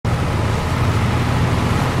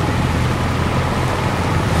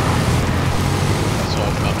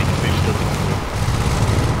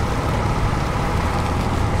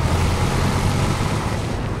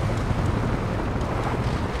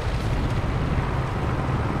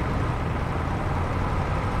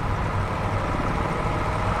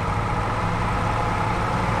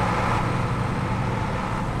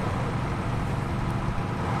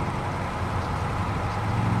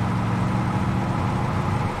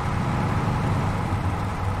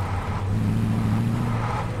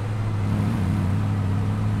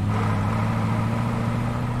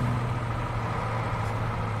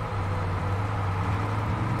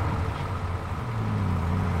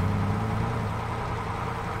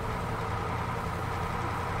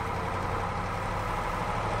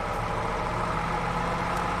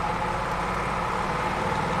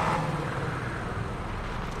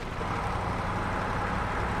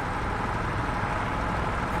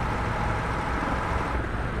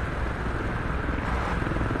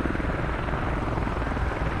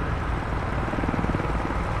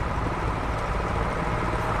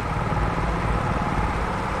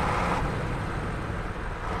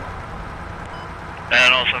Är det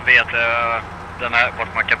någon som vet den här,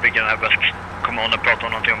 vart man kan bygga den här bäst? Kommer hon att prata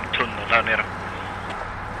om någonting om tunnel här nere?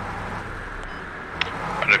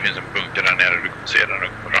 Ja, det finns en bunker där nere, du kommer se den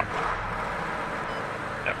upp fram.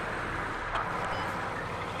 Ja.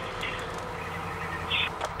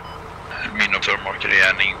 Min observmarker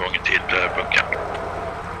är en ingång till bunkern.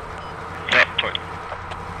 Ja, tack.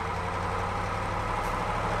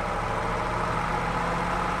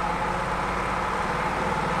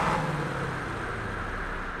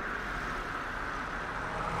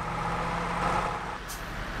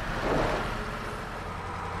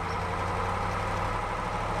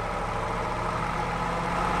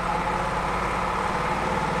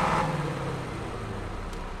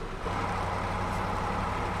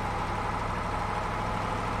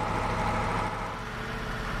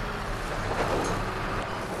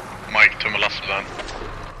 Mike, tumma lastbilen.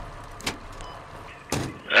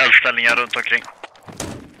 Eldställningar runt omkring.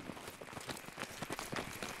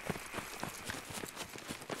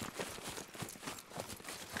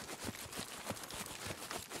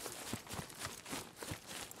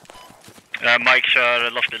 Mike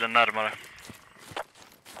kör lastbilen närmare.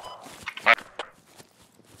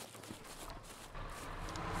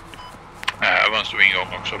 Det var en stor ingång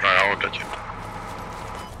också, där jag orkat ju.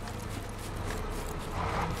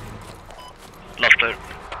 Lastar.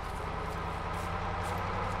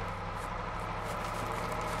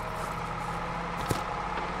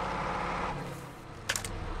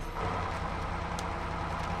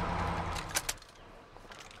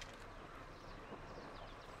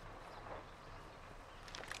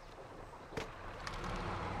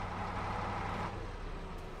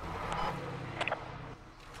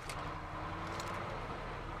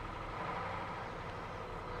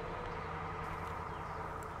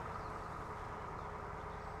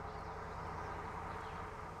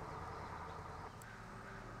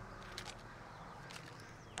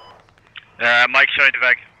 Mike kör inte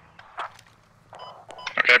iväg.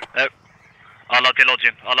 Okej. Alla till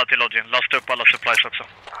lodgen. Lasta upp alla supplies också.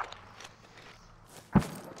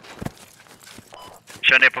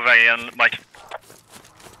 Kör ner på vägen, Mike.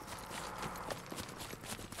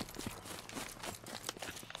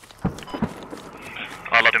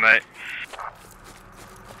 Alla till mig.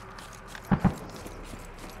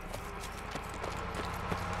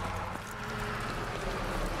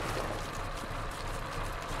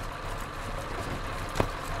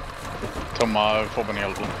 Tomma, får man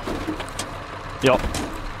hjälp? Ja.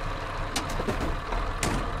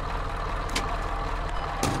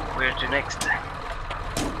 Where to next?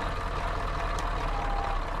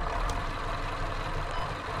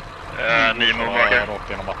 Nimo marker. Rakt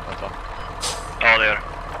genom vattnet, va? Ja, det gör det.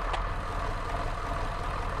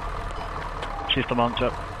 Sista man,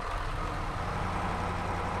 kör.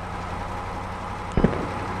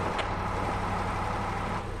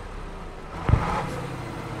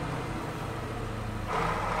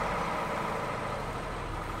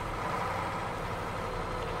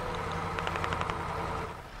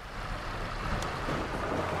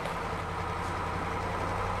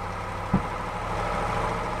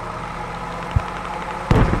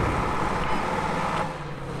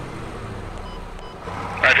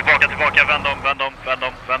 Tillbaka, vänd om.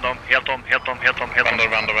 Helt om.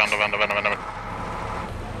 Vänder.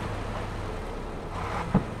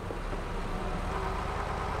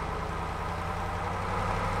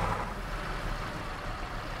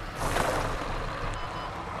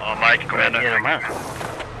 Ja, Mike, kom igen nu. Är de här?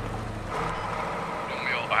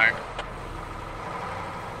 De jobbar här.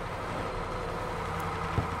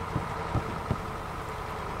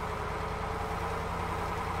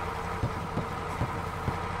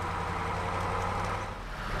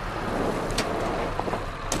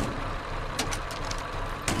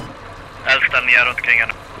 Eldställningar runt omkring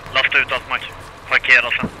henne. Lasta ut allt, Mike.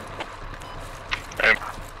 Parkera sen.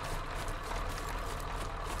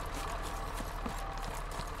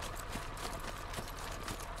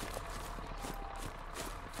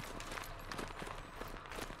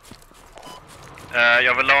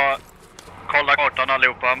 Jag vill ha... Kolla kartan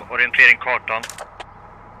allihopa. Orientering kartan.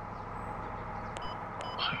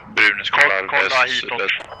 Brunus Kolla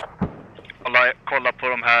hitåt. Kolla på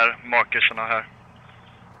de här markerserna här.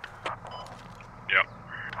 Ja.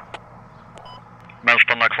 Men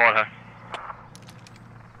stanna kvar här.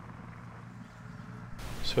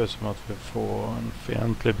 Ser ut som att vi får en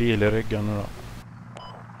fientlig bil i ryggen nu då.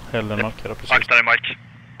 Hällen markerar precis. Akta dig, Mike.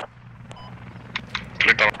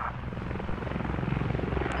 Flytta.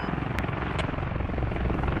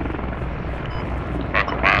 Var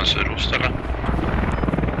kommer han? Sydost eller?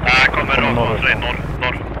 Nej, kommer norr.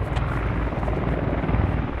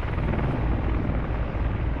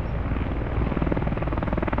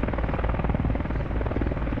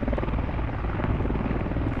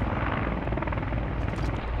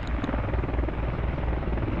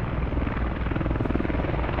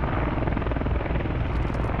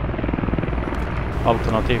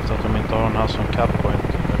 Alternativt att de inte har den här som catpoint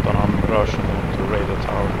utan han rör sig mot Radio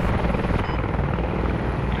Tower.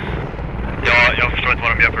 Ja, jag förstår inte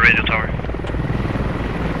vad de gör på Radio Tower.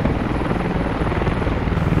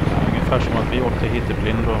 Ungefär som att vi åkte hit i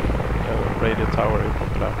blindo. Radio Tower är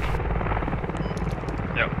populärt.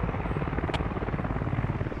 Ja.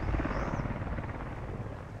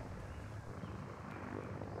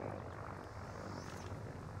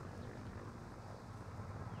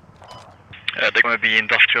 Det kommer bli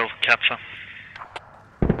industrial capsa.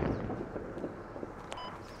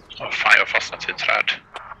 Fan, jag har fastnat i ett träd.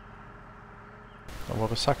 De var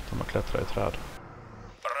väl sagt om att klättra i träd.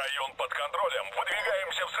 Район под контролем.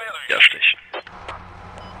 Выдвигаемся в следующий. Gas station.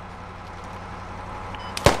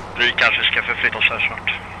 Vi kanske ska förflytta oss här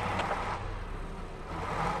snart.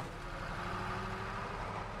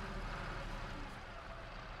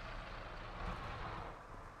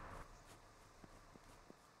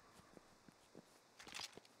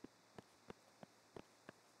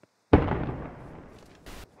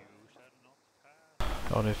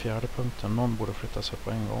 Ja, det är 4:e punkten. Någon borde flytta sig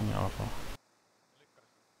på en gång i alla fall.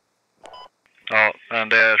 Ja, men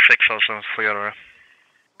det är 6 av oss som får göra det.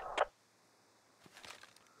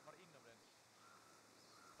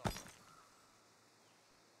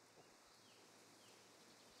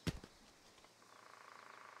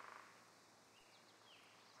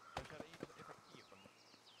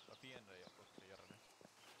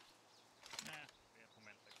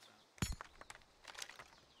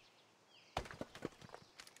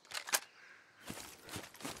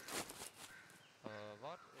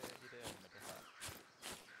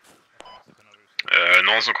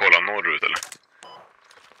 Någon som kollar norrut eller?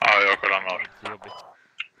 Ja, jag kollar norr.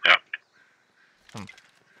 Ja.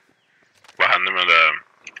 Vad hände med det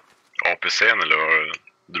APC:n eller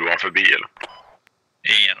drog han förbi eller?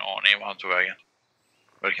 Ingen aning var han tog vägen.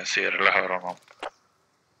 Varken ser eller hör honom.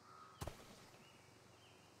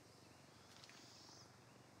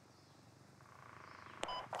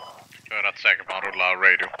 Jag är rätt säker på att han rullar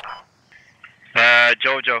radio.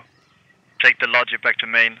 Jojo. Take the logic back to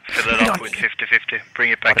main, fill it up with 50-50,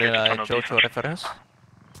 bring it back into tunnel defense. Referens?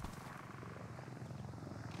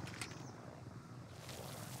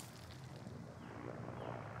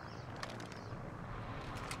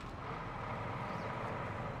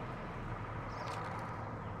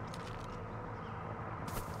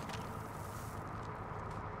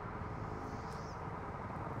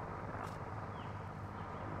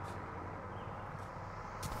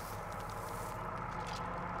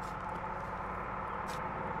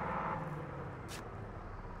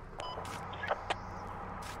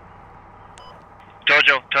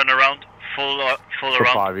 Jojo, turn around, full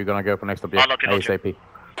around. 5, you're gonna go på next object, Alla till logic. ASAP.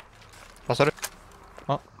 Vad sa du?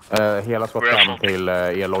 Hela skott fram till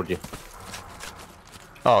logic.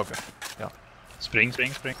 Ja, okej. Ja. Spring.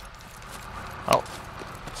 Ja.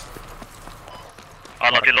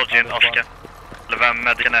 Alla till login, Aska. Eller vem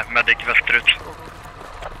medicen är, medic västerut.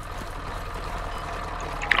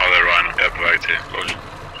 Ja, det är Ryan. Jag är på väg till logic.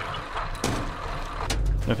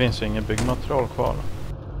 Det finns ju ingen byggmaterial kvar.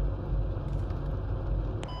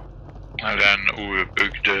 Det är en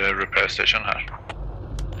outbyggd repair station här.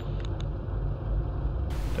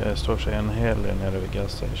 Det står sig en hel del nere vid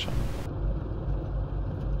gas station.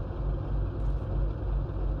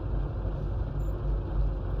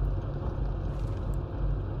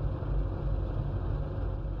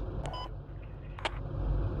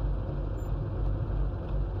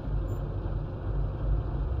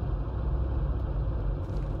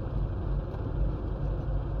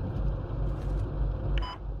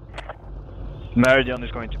 Meridian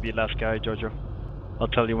is going to be last guy, Jojo. I'll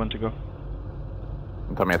tell you when to go.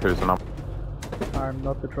 Ta med 1000 upp. I'm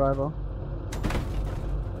not the driver.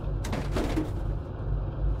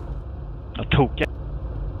 Jag tog det.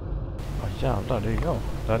 Jävlar, det är jag.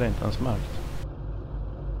 Det hade jag inte ens märkt.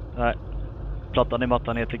 Nej. Plattan i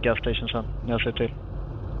mattan ner till gas station sen, när jag ser till.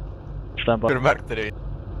 Stand by. Hur märkte det?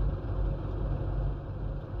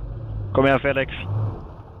 Kom igen, Felix.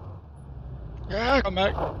 Ja, jag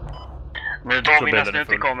kommer. Nu tar vi nästan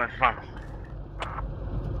inte kommer, för fan.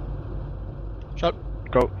 Kör.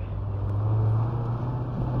 Go.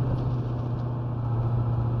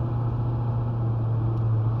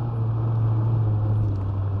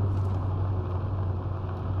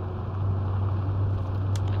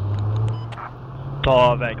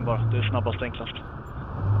 Ta vägen bara, det är snabbast och enklast.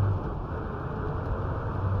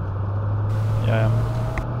 Ja.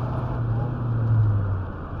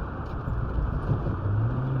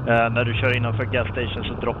 När du kör innanför gas station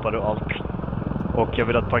så droppar du allt. Och jag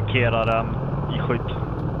vill att parkera den i skydd.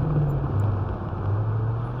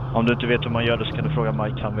 Om du inte vet hur man gör det så kan du fråga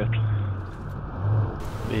Mike, han vet.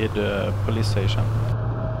 vid police station.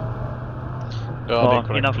 Ja, det är Ja,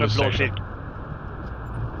 korrekt. innanför Police blå station. cirkel.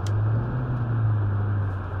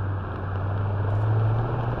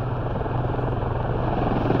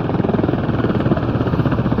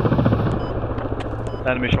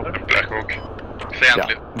 Enemy shop. Blackhawk. Ja,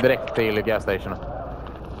 Fientlig. direkt till gasstationen.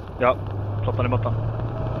 Ja, flottan i botten.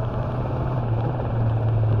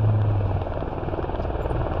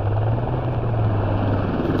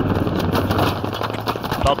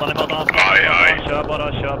 Flottan i botten. Aj, aj. Kör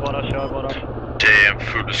bara. Det är en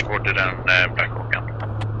full squad i den Blackhawken.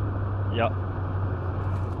 Ja.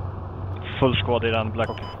 Full squad i den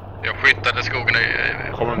Blackhawk. Jag flyttar till skogen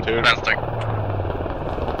i Kommer en till. vänster.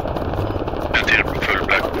 En till full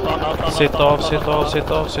Blackhawk. Sitt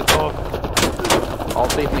av.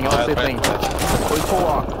 Avsittning. Skjut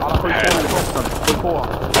på. Alla skjut på helikoptern. Skjut på.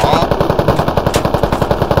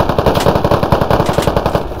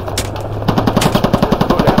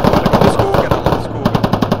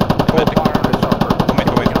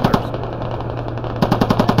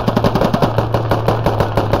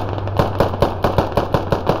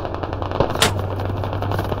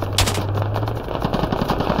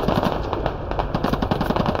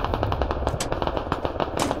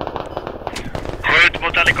 Skjut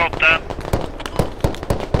mot helikoptern!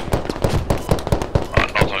 Ja,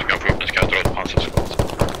 någon som ska få upp den ska dra ett pansarskott.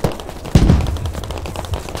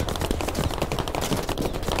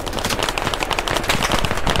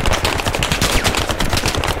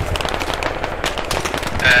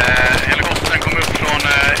 Helikoptern kommer upp från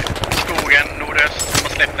skogen nordöst. De har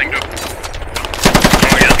släppt en grupp.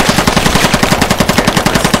 Taget.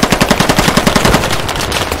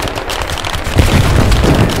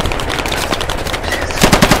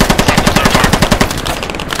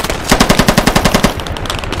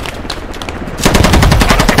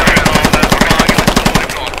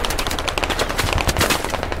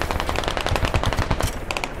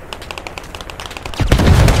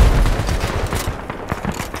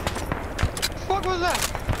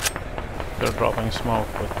 They're dropping smoke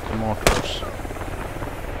with the mortars.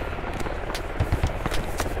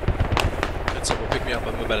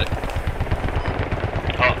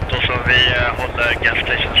 Ja, då så vi håller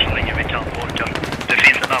gasstation så länge vi kan och orkar. Det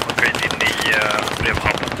finns en ammo crate in i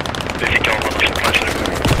brevhamnen. Vi fick av alla supplies nu.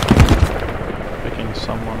 Picking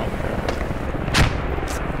someone up here.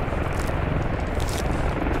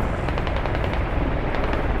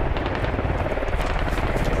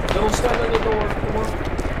 Don't stand in the door, come on.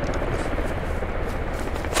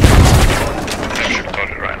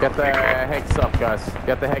 Get the hex up, guys.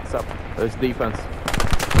 Get the hex up. There's defense.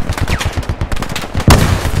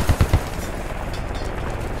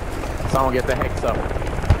 Someone get the hex up.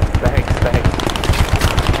 The hex.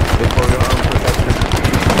 It's for your own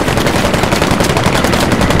protection.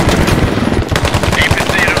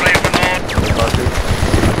 APC rullar in på nord.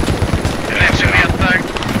 30 meter.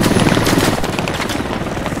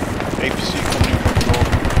 APC kommer in på blå.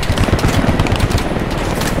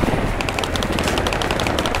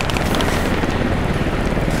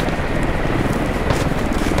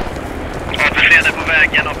 APC'n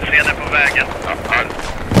är på vägen. Ja.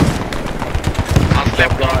 Han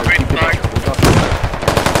släppte av skyttar.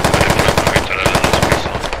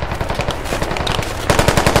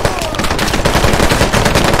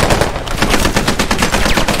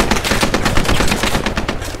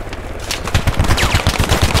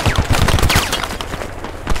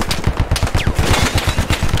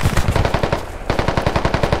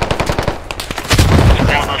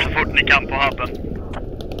 Spana så fort ni kan på hubben.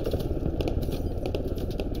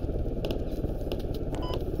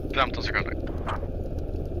 Sekunder.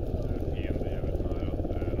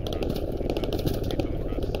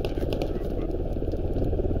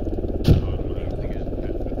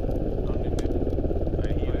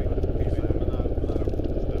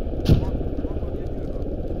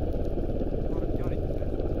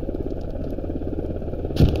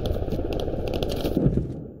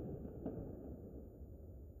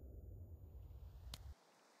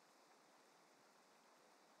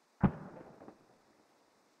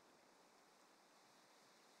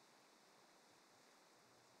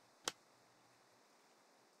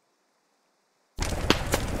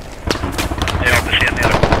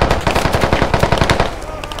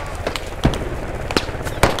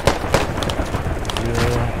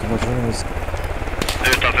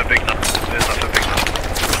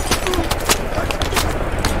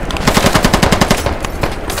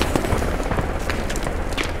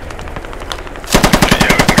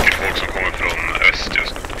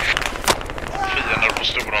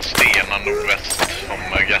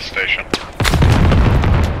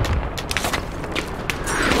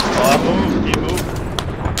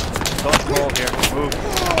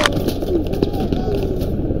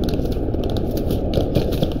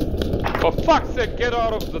 fuck's sake, get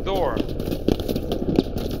out of the door!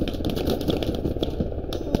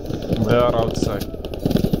 They are outside.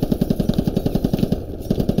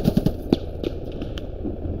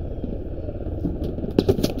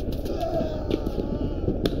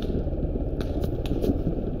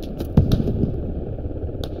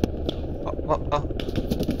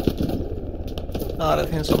 Ja, det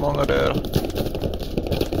finns så många dörrar.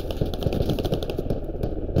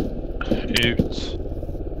 Ut.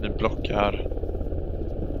 Ni blockar.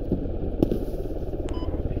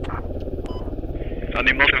 Ja,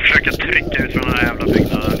 ni måste försöka trycka ut från den här jävla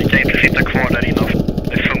byggnaden. Ni kan inte sitta kvar där inne.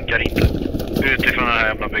 Det funkar inte. Utifrån den här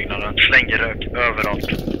jävla byggnaden. Slänger rök överallt.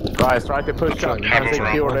 Guys, try to push up and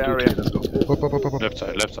secure the area. Left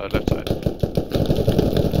side, left side, left side.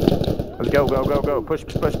 Let's go, go, go, go. Push,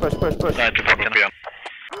 push, push, push, push. Nej, tillbaka nu.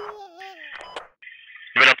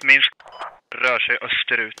 Jag vill att Minsk rör sig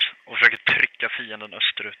österut och försöker trycka fienden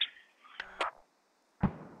österut.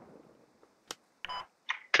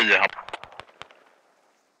 10 happ.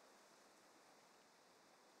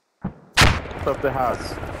 Up the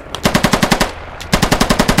house.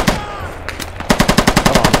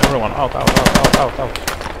 Come on, everyone, out. Everyone out of the house.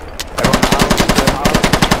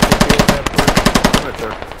 Secure the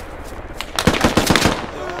perimeter.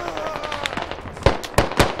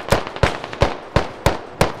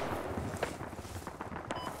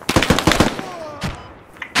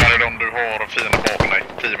 Här är de du har fienden bakom dig.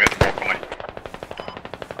 10 meter bakom dig.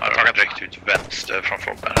 Jag kan direkt ut vänster från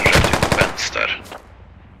fobben. Rätt ut vänster.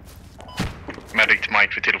 Medic till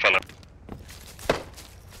Mike vid tillfälle.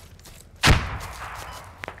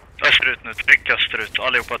 Österut nu, tryck österut.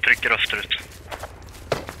 Allihopa trycker österut.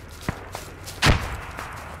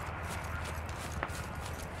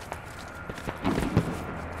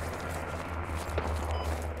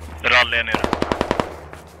 Rally är nere.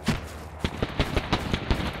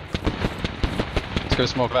 Ska vi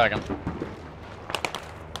smoka vägen?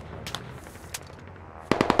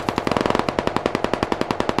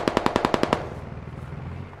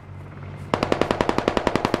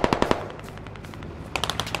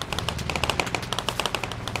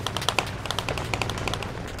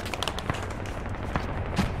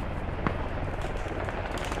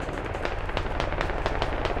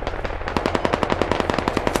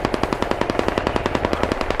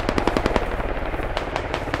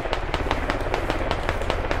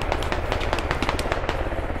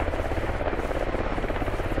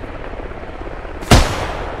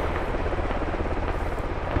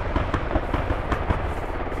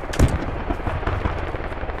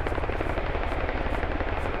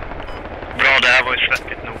 Det här var ju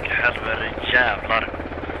svettigt nog, helvete jävlar.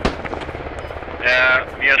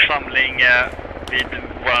 Vi har samling vid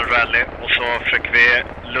våran rally och så försöker vi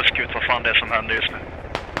luska ut vad fan det är som händer just nu.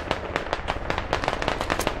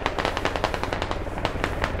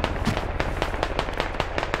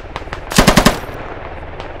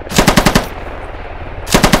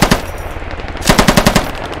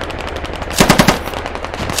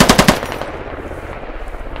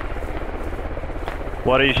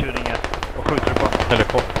 What are you shooting at? Vad skjuter du på?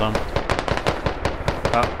 Helikoptern.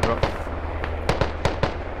 Ja, bra.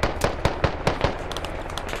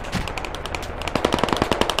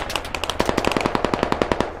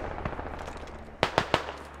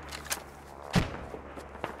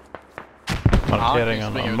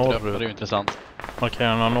 Markeringarna norrut. Det är ju intressant.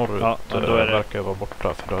 Markeringarna norrut Ja, men då är det... verkar ju vara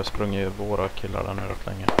borta för det har sprungit våra killar där nere rätt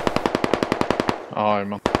länge. Ja,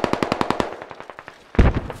 man.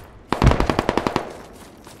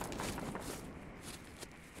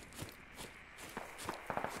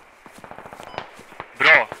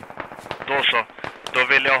 Bra, då så. Då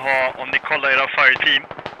vill jag ha, om ni kollar era fireteam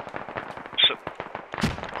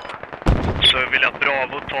så vill jag att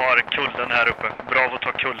Bravo tar kullen här uppe. Bravo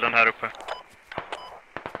tar kullen här uppe.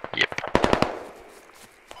 Yep.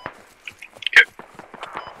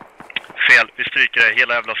 Fel, vi stryker det.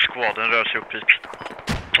 Hela jävla squaden rör sig upp hit.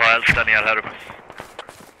 Ta eldställningar här uppe.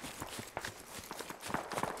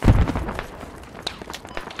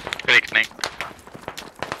 Riktning.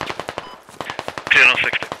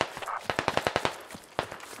 360.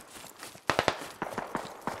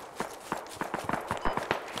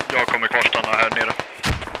 Jag kommer kvarstanna här nere.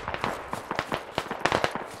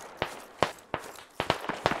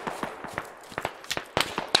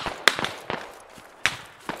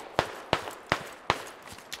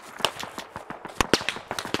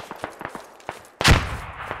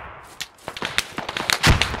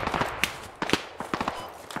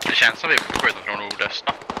 Det känns som vi får skjuta från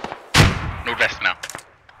nordöstra. Nordvästen, ja.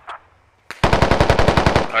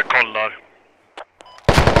 Jag kollar.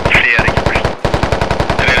 Ser inget.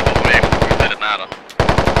 Jag vet inte om vi är väldigt nära.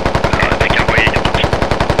 Ja, det kan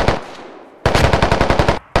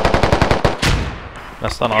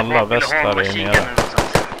nästan alla västar är nere.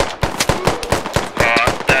 Ja,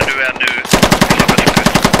 där du är nu. Kolla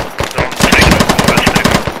västerut. De trycker upp på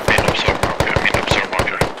västerut. Min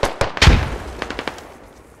observmarker.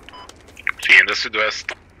 Fiende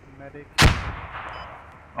sydväst. Medic.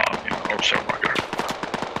 Ja, min observmarker.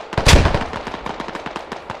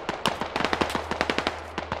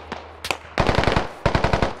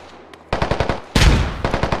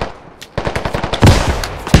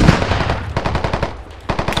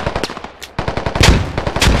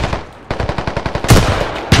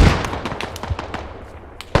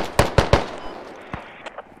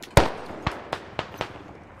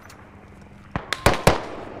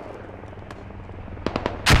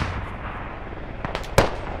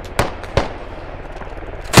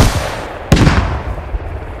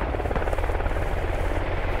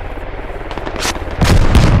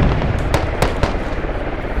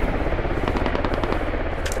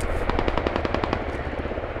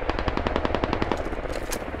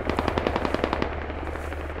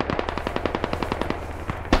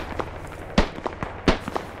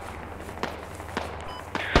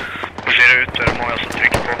 Hur ser det ut? Är det många som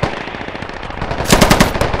trycker på?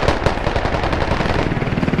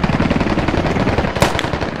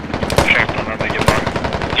 Skötarna bygger bara.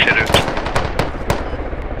 Hur ser det ut?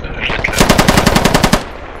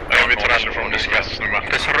 Ja, vi tar aldrig från discuss nu med.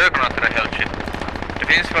 Det är så rödgranater är helt shit. Det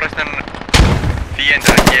finns förresten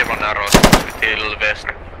fiender jävla nära oss till väst.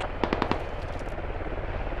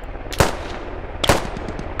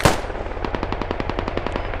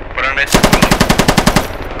 På den västra sidan.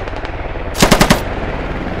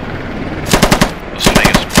 Och så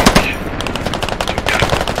lägger smak.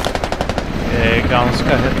 Det är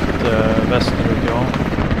ganska hett västerut, ja.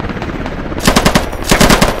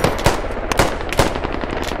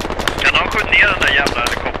 Kan de skjuta ner den där jävla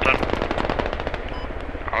helikoptern?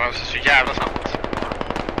 Ja, det är så jävla sant.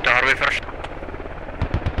 Det har vi först.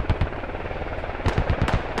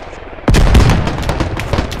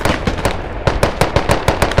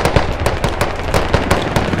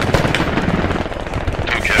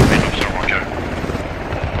 Okej, min observmarker.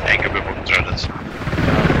 En gubbe på trädet.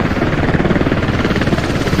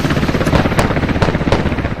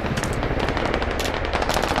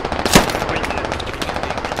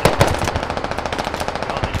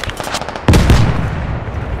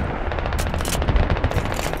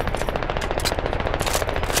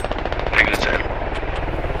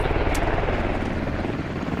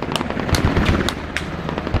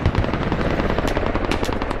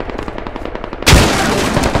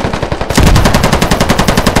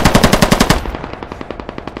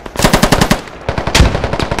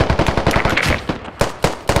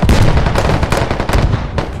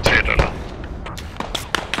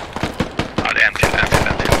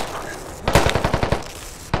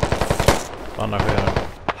 Engagerad.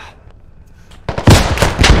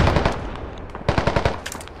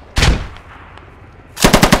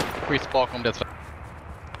 Skit bakom det. Out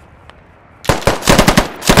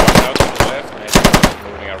to the left, maybe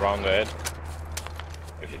moving around the edge.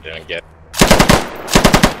 If you didn't get.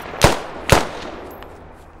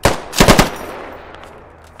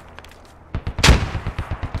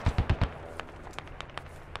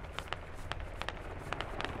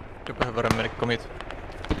 Du behöver en medic, kom hit.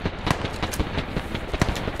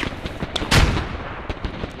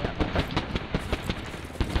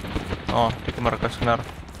 Ja, det kommer ganska nära.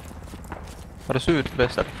 Var det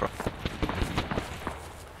sydväst därifrån?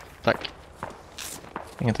 Tack.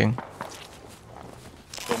 Ingenting.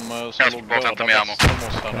 De som låg döda väster om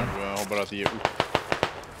oss här nu har börjat ge upp.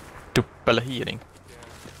 Dubbelhearing.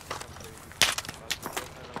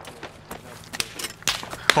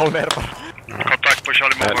 Håll ner bara. Kontakt på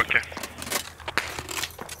Charlie Mohawk.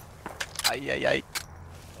 Aj, aj, aj.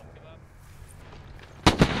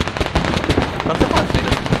 Kan det vara en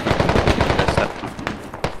väster?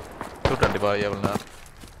 Trodde det var jävla nära.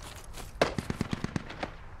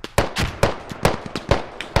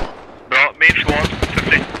 Bra, min swan.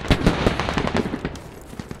 Förflytt.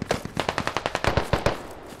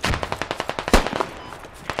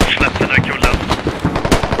 Släpp den där kullen.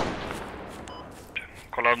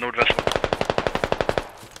 Kolla nordväst.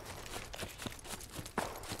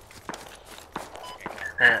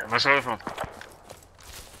 Vad sa du för något?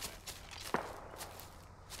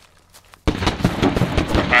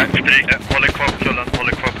 Nej, stryk det. Håller kvar på kullen,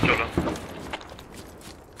 håller kvar på kullen.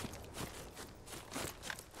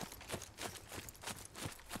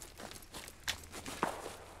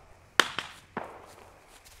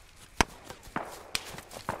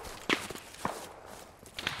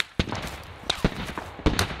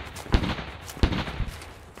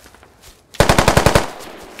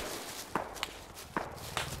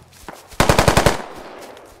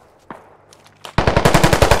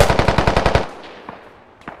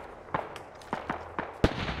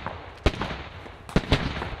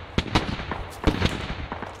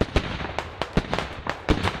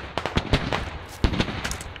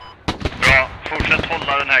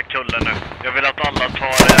 här kullen nu. Jag vill att alla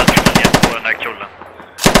tar ställningen på den här kullen.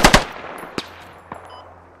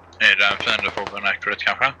 Är det en fiende på en accurate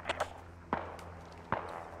kanske?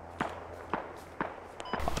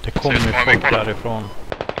 Det kommer ju folk därifrån.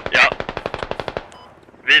 Ja.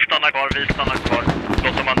 Vi stannar kvar.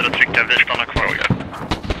 Låt de andra trycka, vi stannar kvar.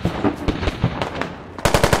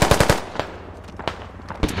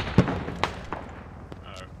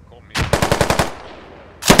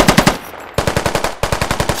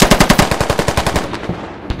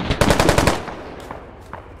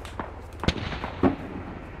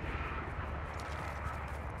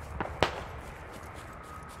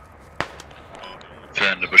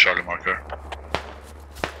 Fiende på Charlie Marker.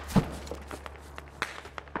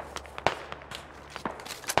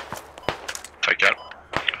 Tackar.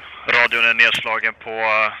 Radion är nedslagen på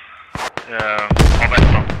av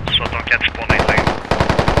ettan, så att de kan inte spåna in längre.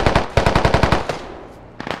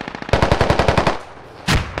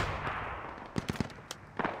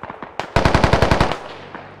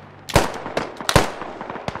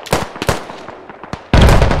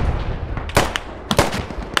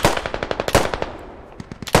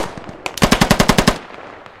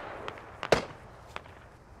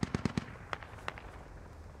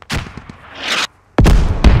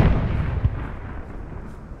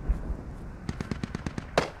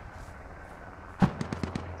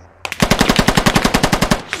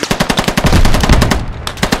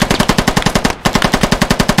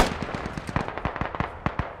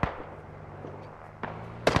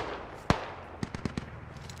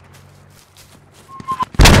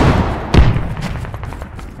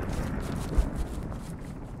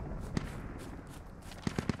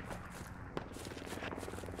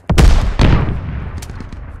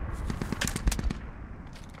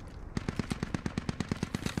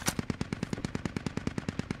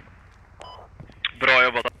 Bra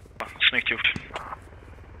jobbat. Snyggt gjort.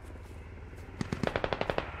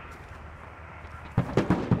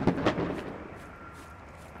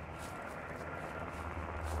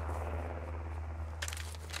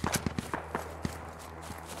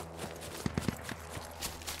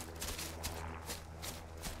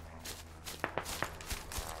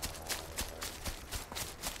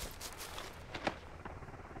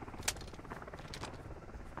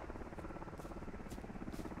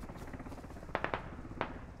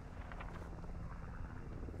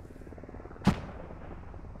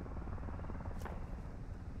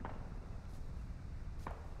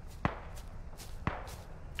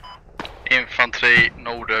 Infanteri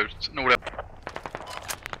nordut.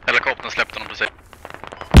 Helikoptern släppte dem precis.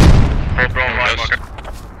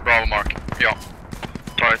 Bravo mark. Ja.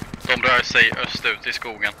 De rör sig östut i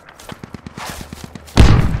skogen.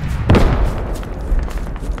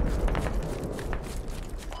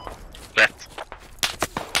 Rätt.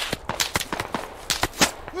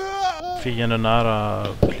 Fienden nära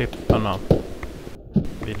klipparna.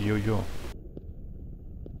 Vid Jojo.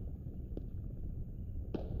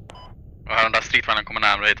 Och här den där stridsvagnen kommer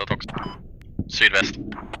närmare hitåt också. Sydväst.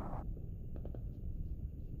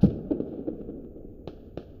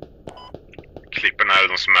 Klipporna är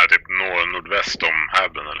de som är typ nordväst om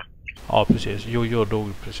häbben eller? Ja, precis. Jojo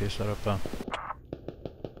dog precis där uppe.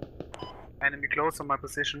 Enemy close on my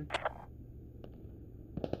position.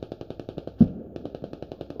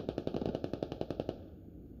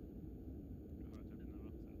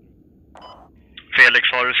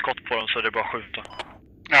 Felix, har du skott på dem så är det bara att skjuta.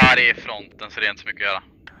 Ja, det är fronten så det är inte så mycket att göra.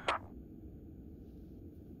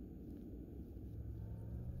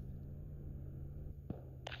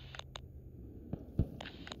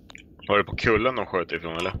 Var det på kullen de sköt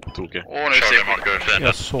ifrån eller? Tokig. Nu ser marker.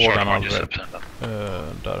 Jag såg han aldrig.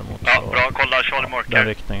 Däremot ja, bra. Kolla Charlie Marker. Den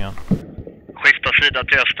riktningen. Skifta sida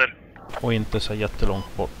till öster. Och inte så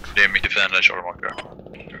jättelångt bort. Det är mycket fiender Charlie Marker.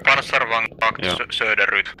 Pansarvagn rakt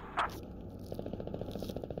söderut.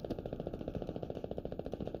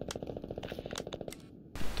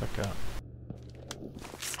 Tackar.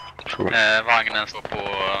 Vagnen står på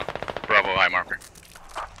Bravo High Marker.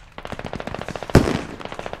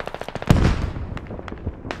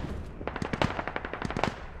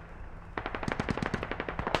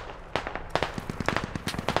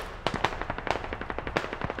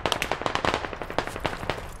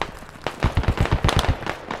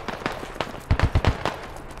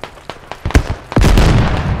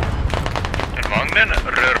 Vagnen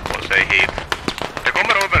rör på sig hit. Det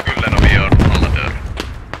kommer över kullen och vi gör alla dörr.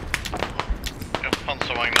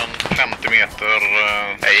 Pansarvagnen 50 meter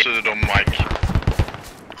syd om Mike.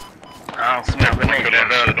 Ja, snälla ner.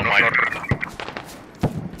 Kullen syd om Mike.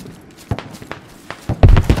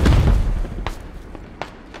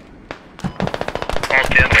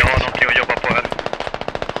 ATN, jag har någonting att jobba på här.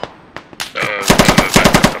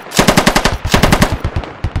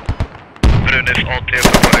 Dennis, A3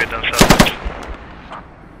 uppe på höjden söderut.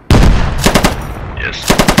 Yes.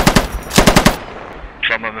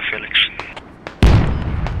 Samma med Felix.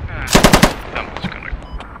 15 sekunder.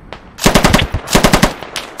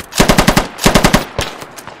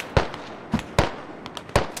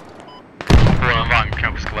 Våran vagn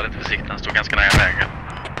kanske ska vara lite försiktig, den står ganska nära vägen.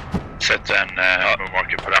 Sätt en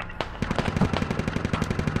marker på den.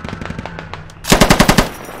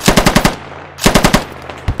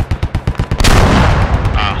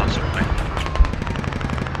 Han såg mig.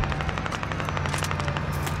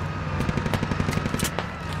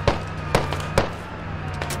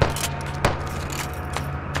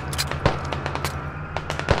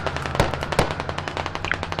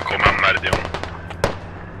 Kommer en Meridian.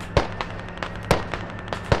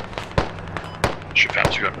 25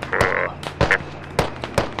 sekunder på...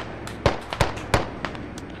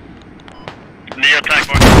 Nya attack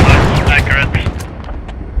mark, accurate.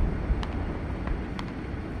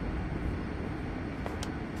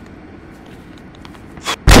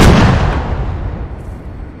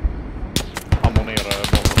 Ammonera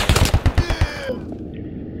bakom.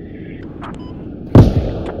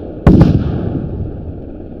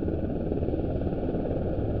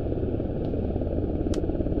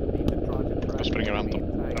 Jag springer och väntar.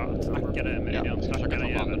 Snacka det med den. Snacka den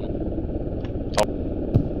jäveln. Ta.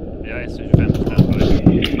 Jag är S25.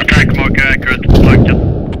 Attack marker, accurate på flanken.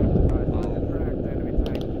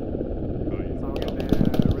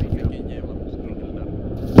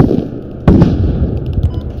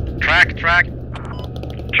 Track.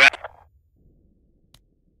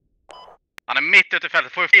 Han är mitt ute i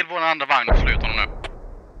fältet. Får vi till vår andra vagn och sluta honom nu.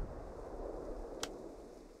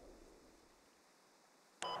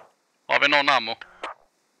 Har vi någon ammo?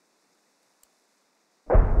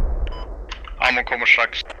 Ammo kommer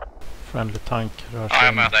strax. Friendly tank rör sig. Ja, jag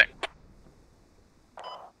är med dig.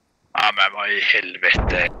 Ja, men vad i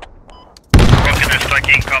helvete. Rocket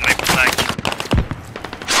strike incoming på tank.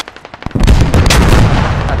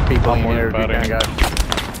 That's people in here if you can, guys.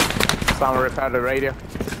 Someone repair the radio.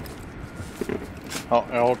 Ja,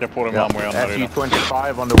 jag hakar på det med ammo igen där inne.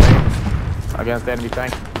 SU-25 on the way against enemy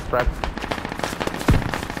tank. Prep.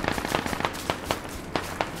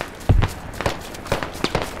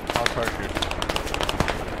 I'll charge you.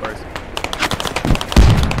 First.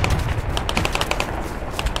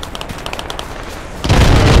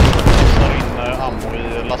 Jag slår in ammo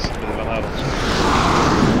i lastbilen här också.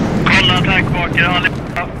 Kolla attackmarker,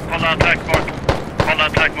 allihopa. Kolla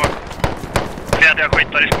attackmark. Flediga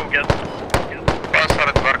skyttar i skogen.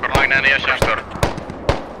 Panssaret verkkovagnen erkännstör.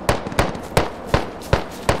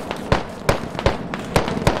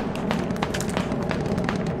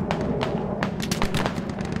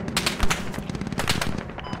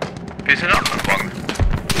 Finns en annan vagn?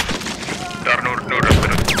 Där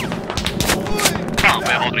nordösterut. Fan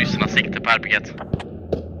vad jag har ryssarna sikte på RPG:t.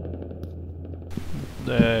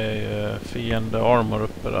 Det är fiende armor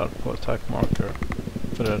uppe där på attack marker.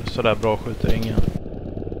 För det är sådär bra skjuter ingen.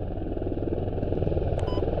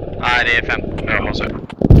 Nej, det är 5. Jag har så.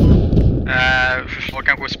 Försvar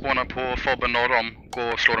kanske spåna på fobben norr om. Gå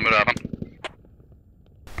och slå dem i röven.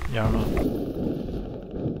 Gärna.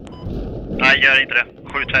 Nej, gör inte det.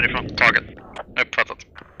 Skjut härifrån. Taget. Uppfattat.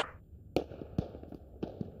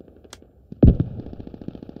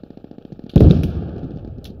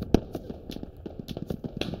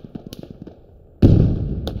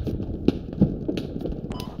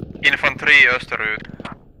 Infanteri österut.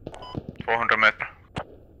 200 meter.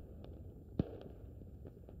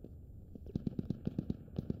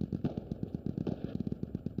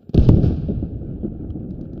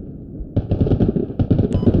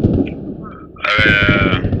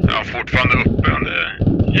 Ja, fortfarande uppe den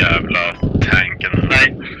jävla tanken.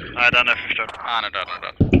 Nej, den är förstörd. Han är död.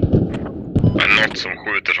 Men något som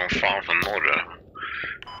skjuter som fan från norr.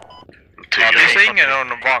 Ja, det finns ingen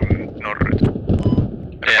vagn norrut.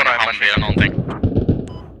 Det är en Humvee eller någonting.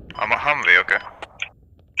 Ja, men Humvee, okej.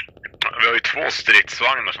 Vi har ju 2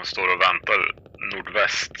 stridsvagnar som står och väntar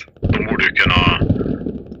nordväst. De borde ju kunna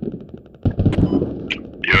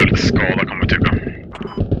göra lite skada, kan man tycka.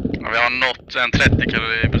 Ja, vi har nått en 30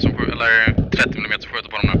 kaliber som eller 30 mm som skjuter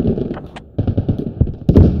på dem nu.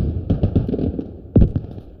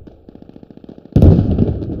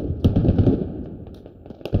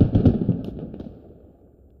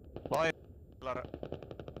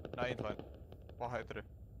 Nej, inte vain. Vad heter du?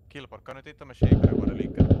 Killport, kan du titta med kikare vad det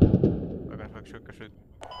ligger? Jag kan faktiskt skicka skjut.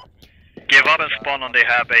 Give up and spawn on the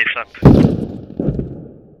hab ASAP.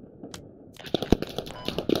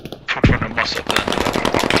 Fortfarande en massa på den.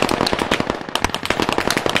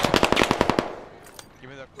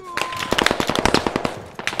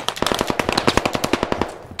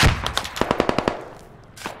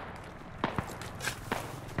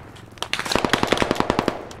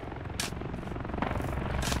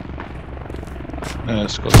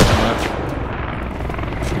 Skott här.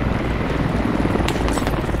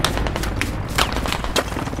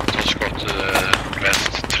 Skott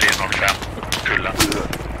väst 305. Kullen.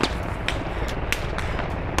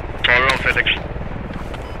 Tar du dem, Felix?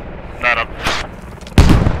 Nära.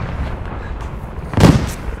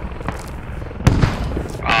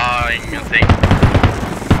 Ingenting.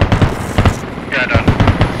 Jag är där.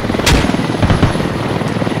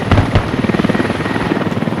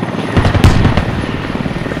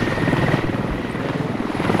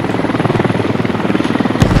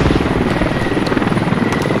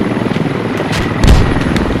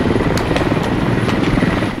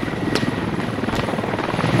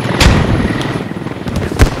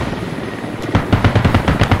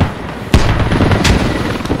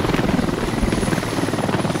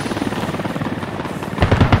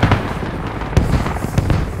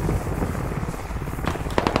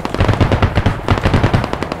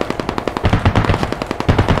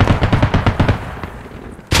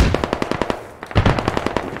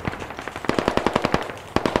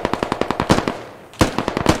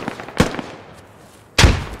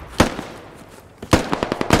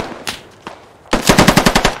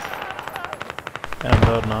 En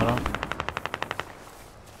död nära.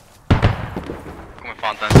 Kommer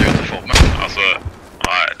fan inte ens ut i formen. Alltså,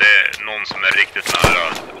 nej, det är någon som är riktigt nära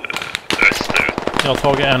österut. Jag har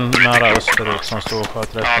tagit en nära österut som står och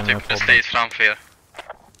sköt rätt in i typ precis framför er.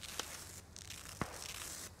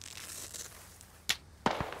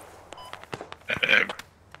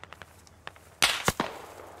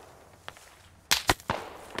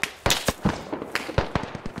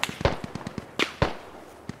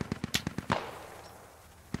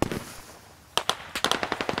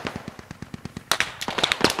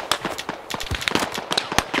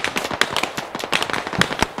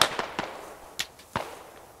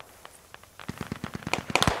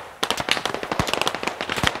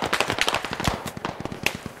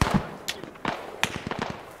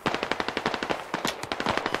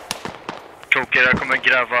 Koker, jag kommer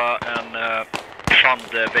gräva en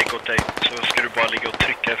sandvägg åt dig. Så ska du bara ligga och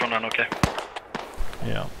trycka ifrån den, okej?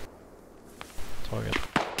 Ja. Taget.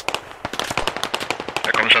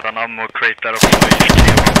 Jag kommer sätta en ammo crate där också i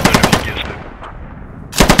skrevet där du ligger just nu.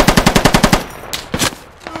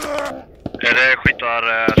 Det skyttar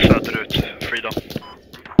söderut, Freedom.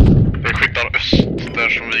 Vi skyttar öst där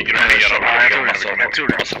som vi grunderar. Jag tror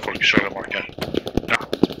det är massa folk kör marker.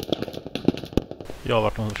 Jag har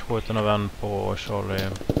varit någon skjuten av en på Charlie,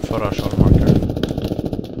 förra Charlie-marker.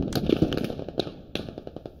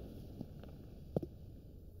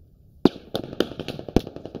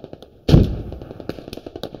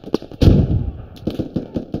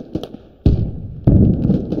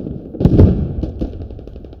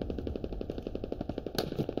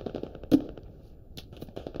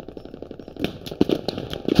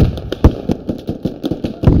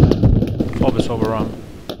 Obvious overrun.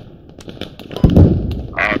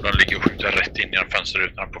 Ja, de ligger och skjuter rätt in genom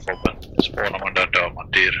fönsterrutorna på fobben. Spånar man där dör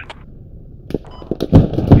man dirr.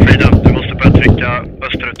 Freedom, du måste börja trycka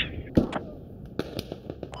österut.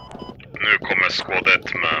 Nu kommer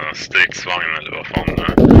skådet med stridsvagn eller vad fan.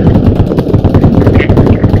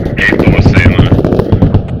 Helt år senare.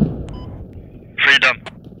 Freedom.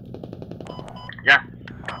 Ja.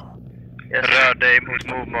 Rör dig mot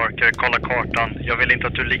move marker, kolla kartan. Jag vill inte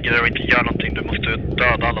att du ligger där och inte gör någonting. Du måste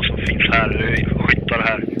döda alla som finns här. Skyttar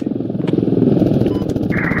här.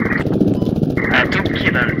 Jag tog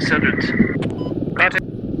killar söderut.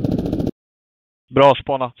 Bra,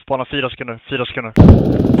 spana. Spana 4 sekunder. 4 sekunder.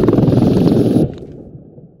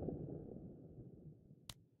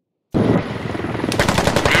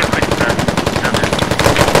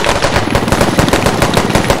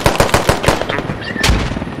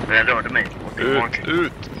 Jag rörde mig.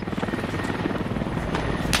 Ut!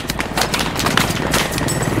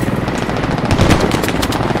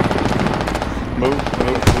 Move.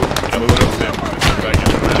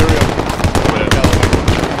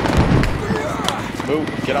 Move,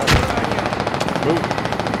 get out. Move.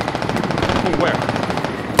 Move where?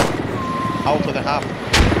 Out of the hub.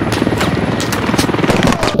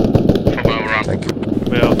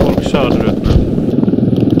 Vi har folk söderut nu.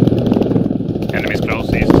 Enemies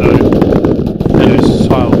close east side. Enemies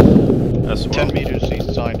south as well. 10 meters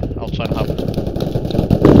east side, outside hub.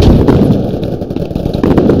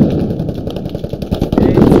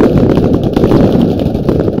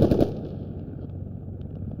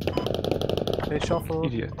 They shuffle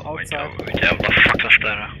outside. Jävla fuckas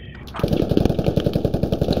där.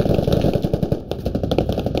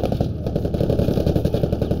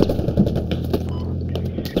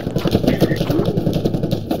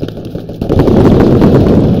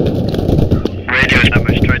 Radio is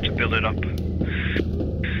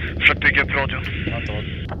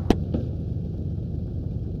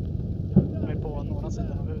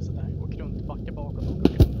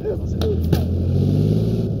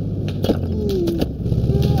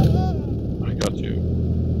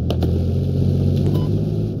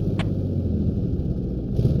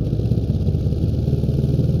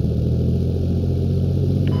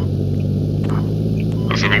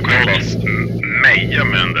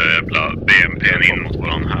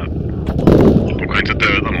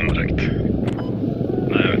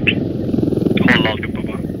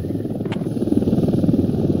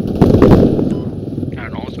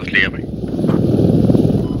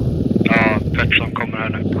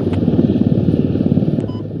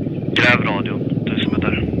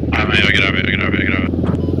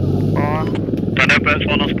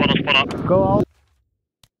man. Go out.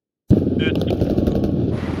 Ut.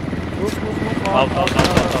 Move.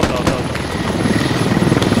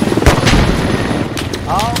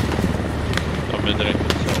 Out. De är direkt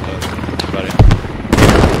utsökta Sverige.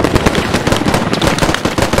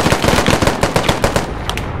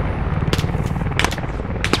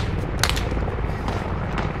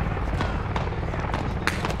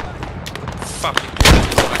 Fucking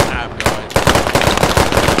sådana här bra.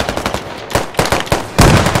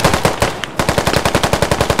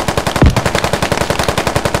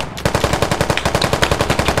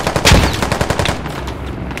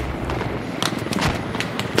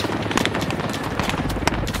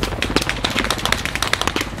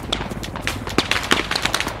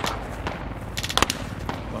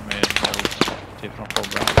 Från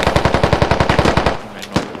Kobra. De är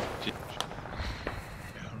 080.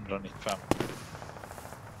 195.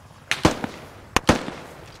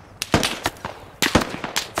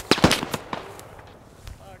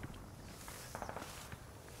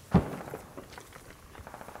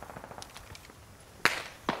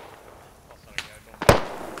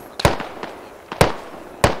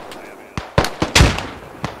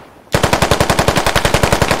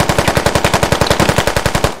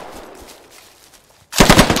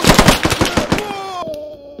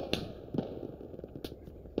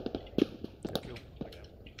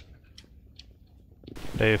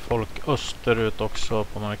 Det är folk österut också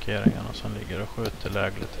på markeringarna som ligger och skjuter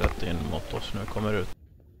lägligt rätt in mot oss nu kommer ut.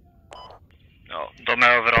 Ja, de är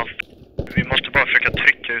överallt. Vi måste bara försöka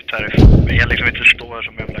trycka ut härifrån. Vi kan liksom inte stå här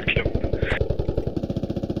som en jävla klubb.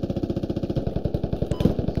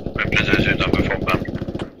 De är precis utanför fobben.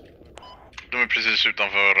 De är precis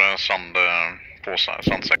utanför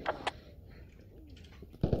sandsäcken.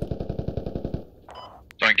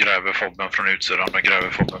 De gräver fobben från utsidan, de gräver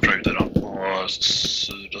fobben från utsidan och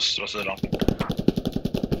sydöstra sidan.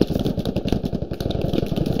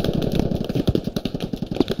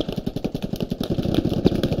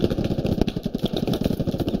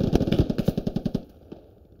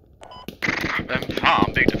 Vem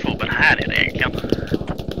fan byggde fobben här inne egentligen?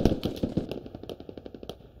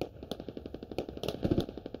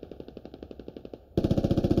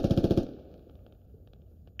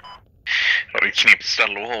 Det är knippt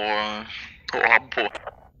ställe att ha på.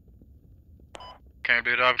 Kan ju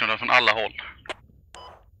bli rövknullad från alla håll.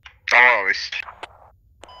 Ja, visst.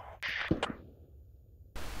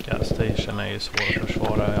 Gas station är ju svår att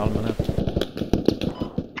försvara i allmänhet.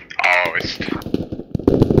 Ja, visst.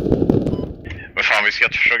 Men fan, vi ska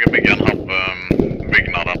försöka bygga en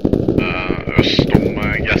hub-byggnaden öst om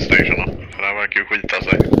gasstationerna. För det här verkar ju skita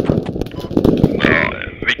sig. Ja,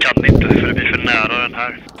 vi kan inte för det blir för nära den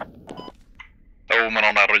här. Jo, men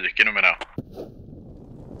de där ryker nu menar jag.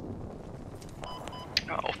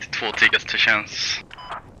 Ja, 82 tiggas till känns.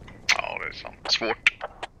 Ja, det är sant. Svårt.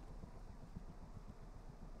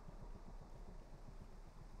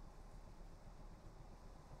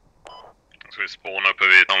 Ska vi spåna uppe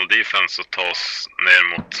vid Tunnel Defense och ta oss ner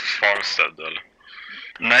mot Farmstead eller?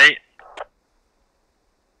 Nej.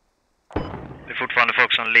 Det är fortfarande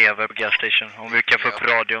folk som lever på gas station. Om vi kan få upp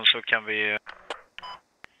radion så kan vi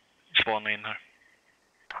spana in här.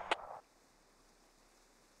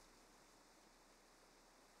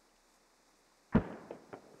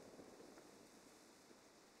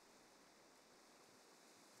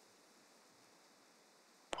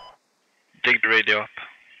 Dig the radio up.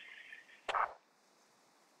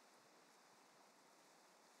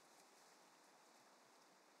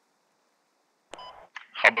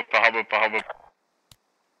 Hub upp.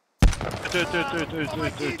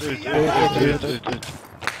 Ut.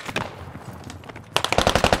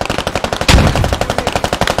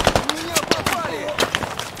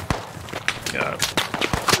 Ja.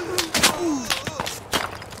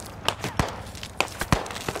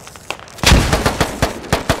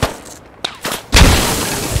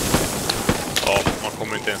 Ja, man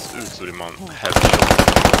kommer inte ens ut så blir man headshot.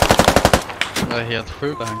 Det är helt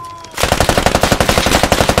sjukt det här.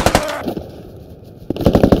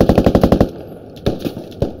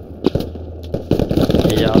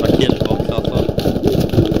 Jävla killbox alltså.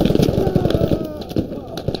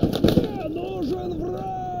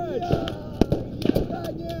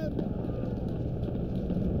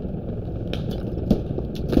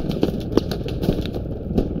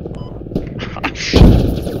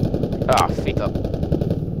 Ah, fitta.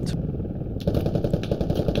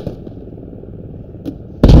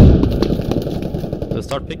 Let's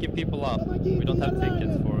start picking people up. We don't have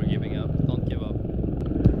tickets for giving up. Don't give up.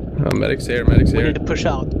 Medics here. We need to push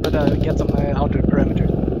out, but get them out of the perimeter.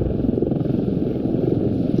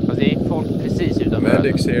 Alltså det är folk precis utanför.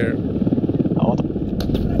 Medics here. Ja.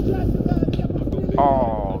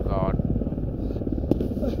 Oh god.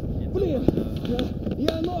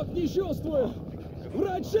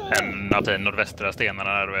 Hämna till nordvästra stenarna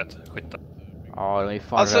där, du vet. Skyttar. Ja, de är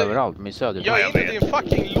fan överallt. Men söder. Jag är inne i en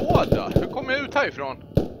fucking låda. Hur kommer jag ut härifrån?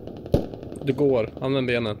 Du går. Använd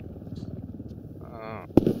benen.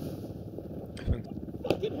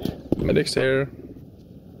 Medics here.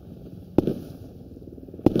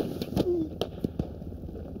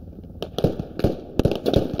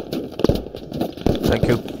 Thank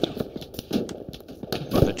you.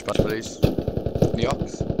 Bandage pass, please.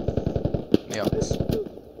 Neox. Neox.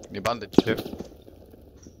 New bandage. Yep.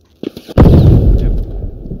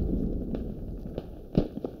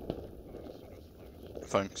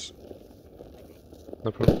 Thanks.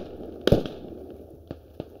 No problem.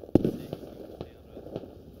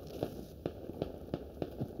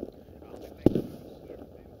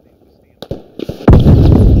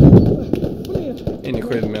 In i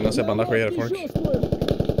skydd medan jag bandagerar folk.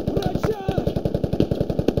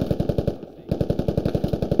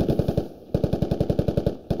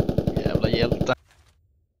 Jävla hjälte.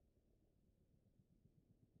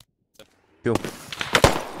 Jo.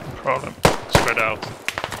 Problem. Spread out.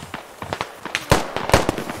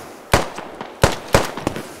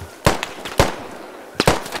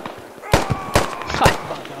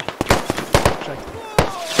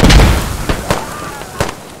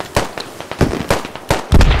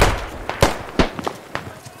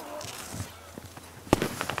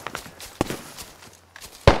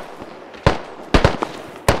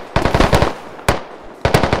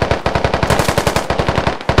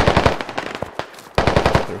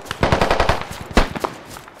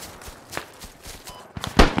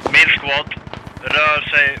 Rör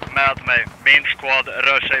sig med mig. Min squad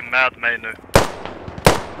rör sig med mig nu.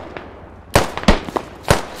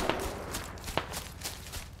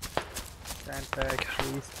 Sandbag,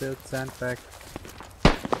 please build sandbag.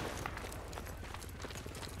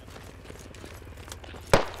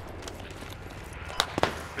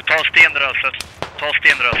 Vi tar stenröset. Ta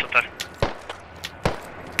stenröset där.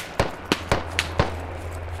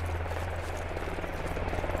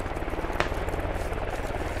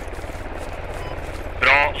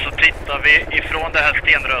 Bra, så tittar vi ifrån det här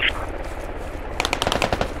stenröset.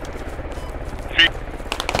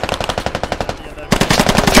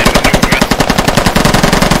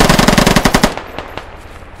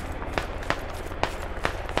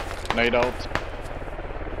 Nade out.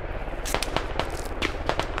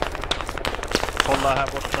 Kolla här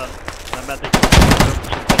borta. När medic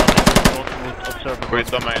kommer upp mot observer.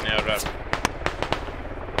 Skydda mig när jag är rädd.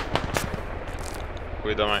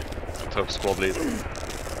 Skydda mig. Jag tar upp squad lead.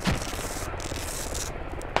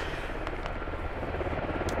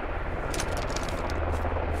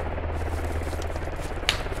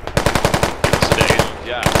 Så det är en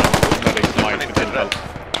jävla...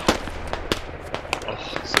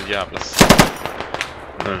 Så jävla...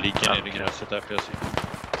 Den ligger ner i gräset där för jag ser.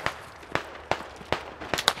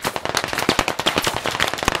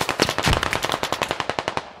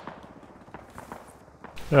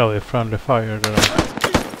 Really friendly fire där.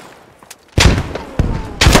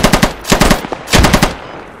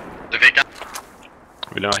 Du fick en.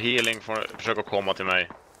 Vill jag ha healing får försöka komma till mig.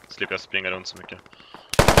 Slipper jag springa runt så mycket.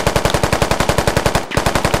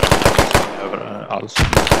 Över alls.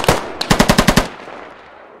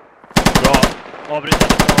 Bra. Avbryta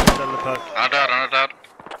istället för. Han är där, han är där.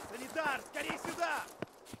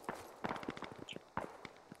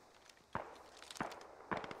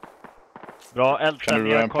 Bra,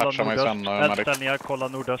 eldställningar, kolla nordöst. Eldställningar, kolla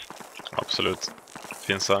nordöst. Absolut.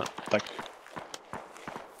 Finns här. Tack.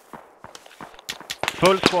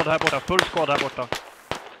 Full squad här borta, full squad här borta.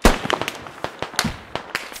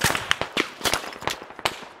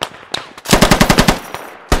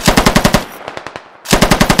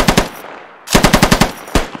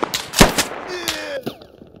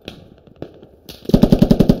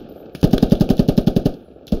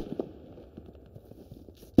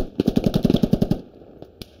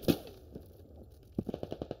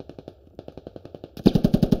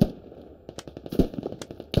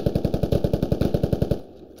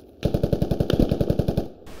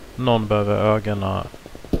 Någon behöver ögonen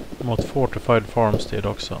mot Fortified Farmstead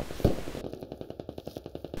också.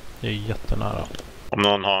 Det är jättenära. Om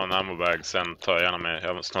någon har en ammo-bag sen tar jag gärna med.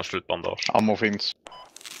 Jag har snart slut bandage. Ammo finns.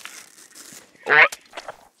 Och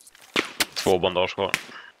 2 bandage kvar.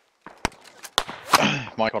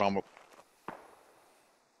 Mike har ammo.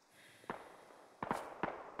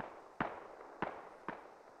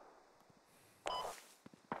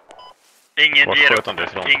 Ingen ger upp.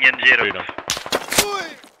 Ingen ger upp.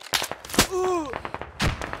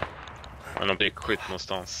 Men de fick skytt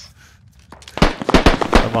någonstans.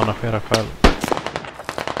 Jag bandagerar själv.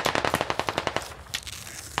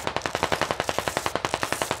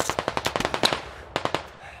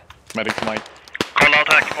 Medic för mig. Kolla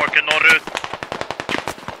attackmarken norrut.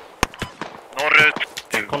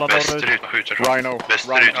 Norrut. Kolla västerut norrut. skjuter. Rhino.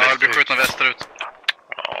 Västerut. Ja, jag blir skjuten västerut.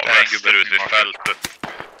 Ja, västerut vid fältet.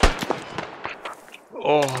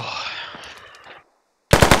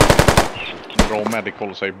 Bra medic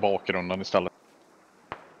håller sig i bakgrunden istället.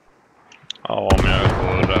 Ja, men jag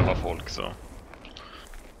går och räva folk så.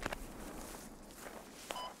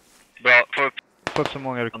 Bra, få upp så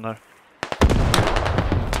många du kan där.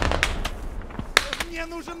 Мне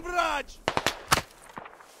нужен врач!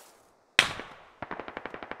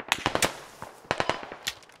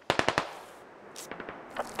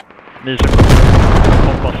 Ni som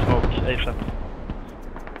kommer hoppa smoke, ASAP.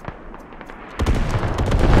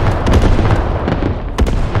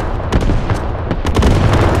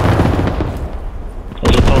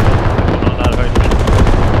 Och så tar de på den här höjden.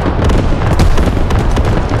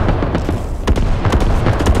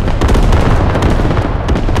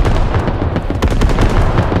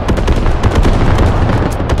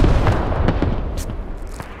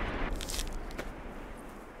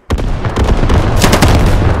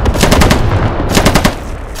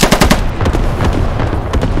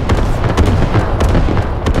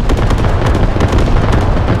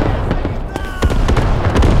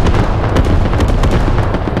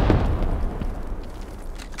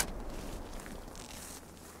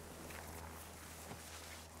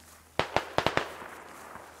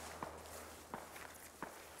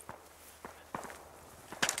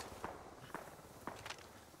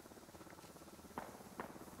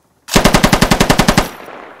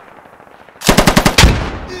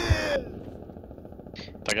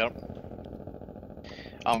 Tackar.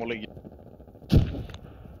 Ammo ligger.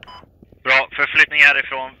 Bra, förflyttning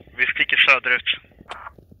härifrån. Vi sticker söderut.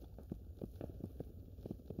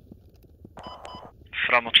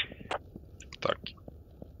 Framåt. Tack.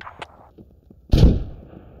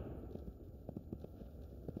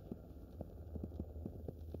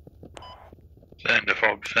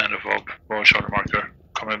 Fiendefob. På Charlie Marker.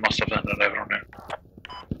 Kommer en massa fiender därifrån nu.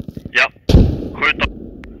 Ja, skjut då.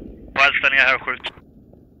 På eldställningar här, skjut.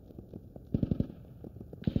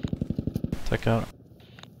 Tackar.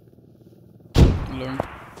 Lugn.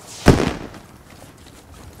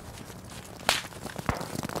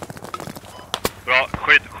 Bra,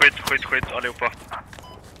 skydd allihopa.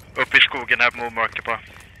 Upp i skogen här på Momarker bara.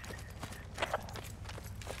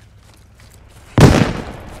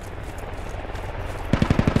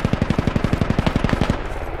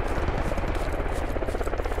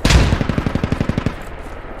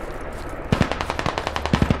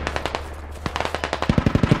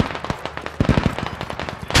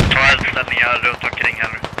 Ställningar runt omkring här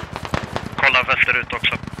nu. Kolla västerut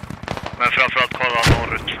också. Men framförallt kolla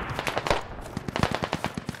norrut.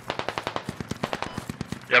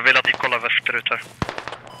 Jag vill att ni kollar västerut här.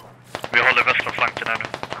 Vi håller västra flanken här nu.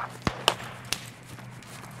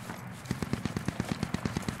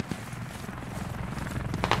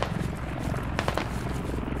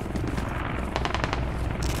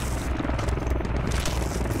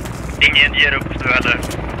 Ingen ger upp nu heller.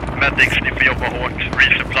 Medics, ni får jobba hårt.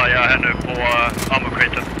 Resuppplya här nu på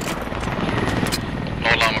ammo-craten.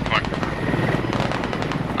 0 ammo kvar.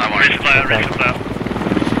 Resuppplya.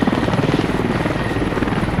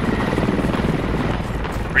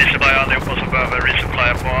 Resuppplya allihopa som behöver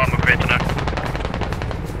resuppplya på ammo-craten här.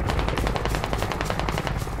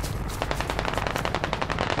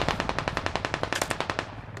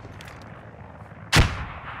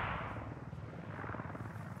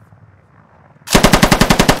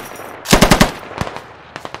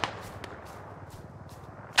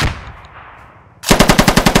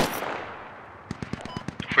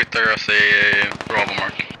 Skyttar sig i Bravo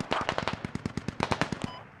Mark.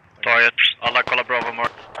 Taget. Alla kolla Bravo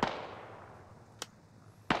Mark.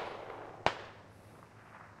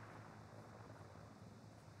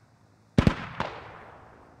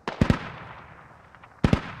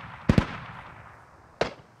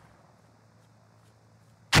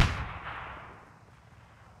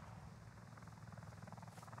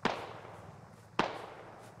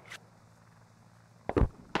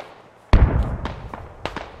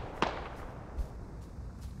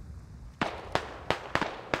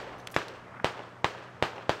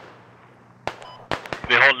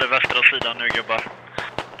 Vi håller västra sidan nu gubbar.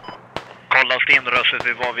 Kolla stenröset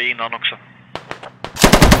vi var vid innan också.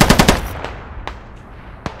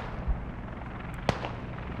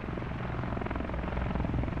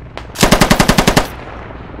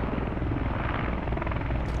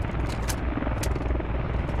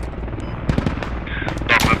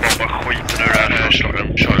 De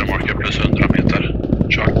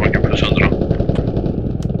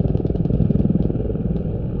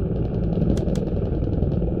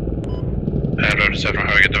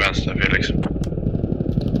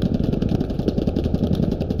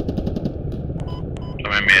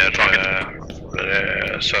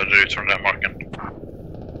söderut från den marken.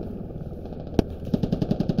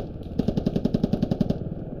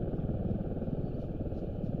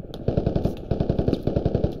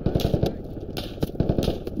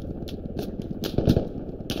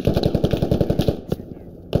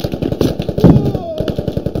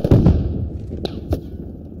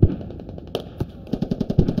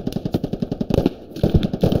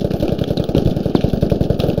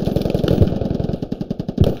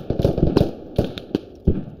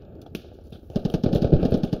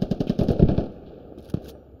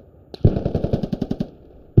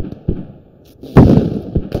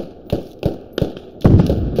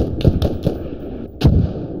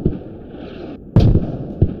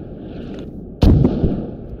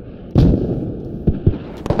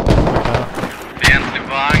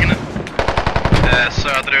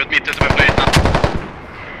 Söderut, mitt ute med flöjten.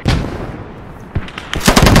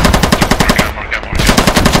 Marka.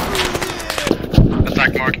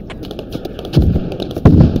 Attack mark.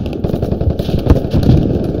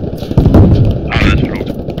 Alldeles för lågt.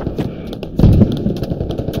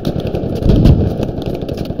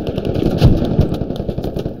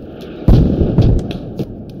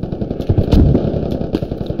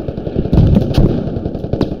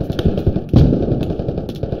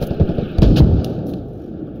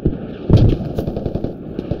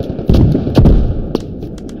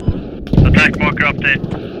 Attack marker update.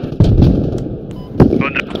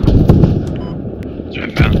 100.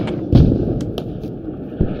 25.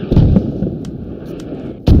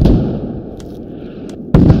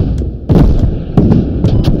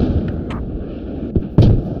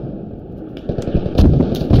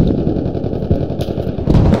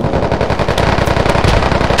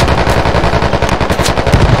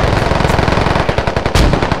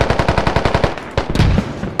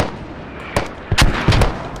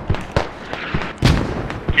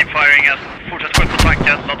 Fortsätt skjuta på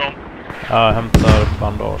tanken, ladda om. Jag hämtar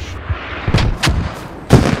bandage.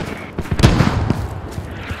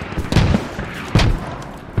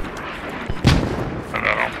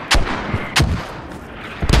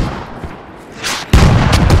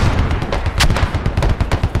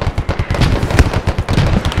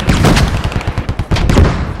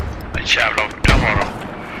 Jävlar, kan vara.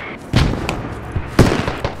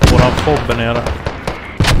 Våran fob är nere.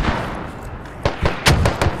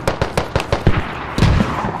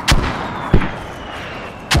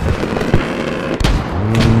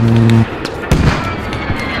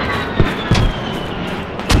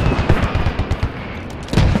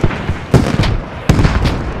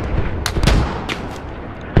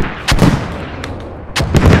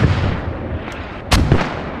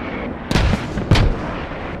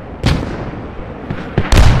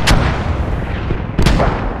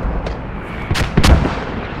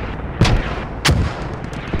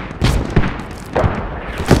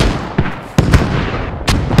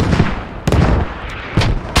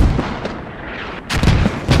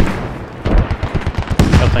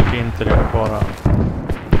 Inte det bara.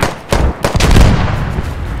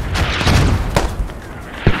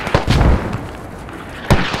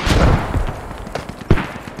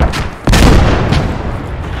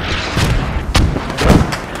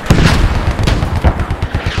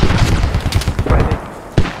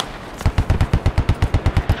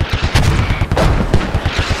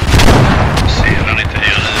 Ser han inte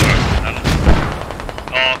hela livet, eller?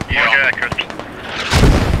 Ja, accurate.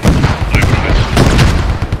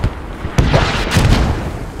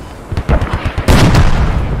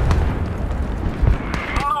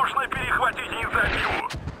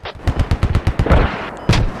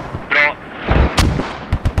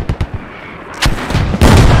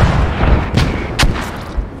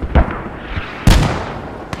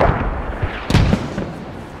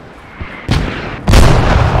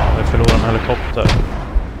 Helikopter.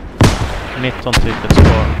 19 tickets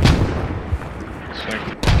kvar.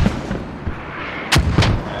 Snyggt.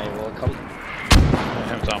 Nej, welcome. Jag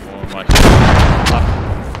hämtar på marken.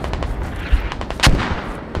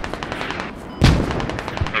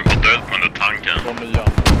 Har du fått död på den där tanken? De nya.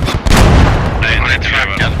 Nej, det är inte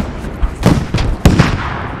tanken.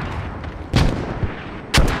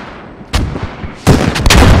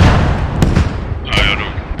 Ja, jag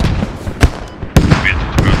dog. Jag vet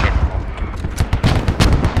inte hur jag träffar honom.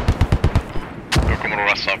 Jag kommer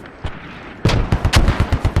att rassa.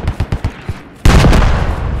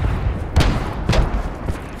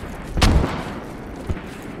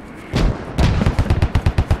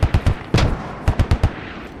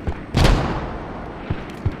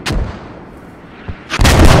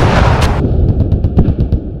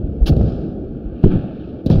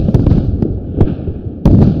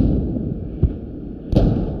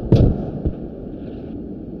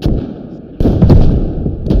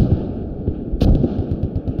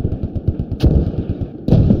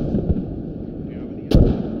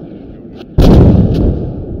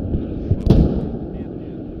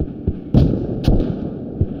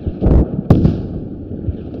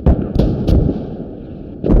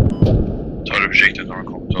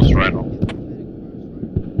 Just right now.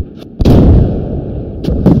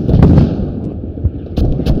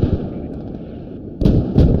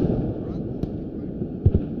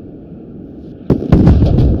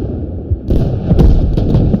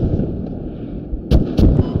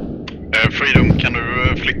 Freedom, kan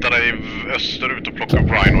du flytta dig österut och plocka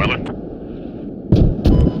upp Rhino, eller?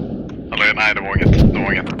 Eller nej, det var inget. Det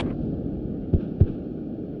var inget.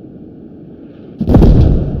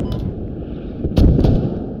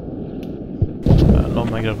 Någon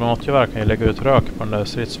med granatgevär kan ju lägga ut rök på den där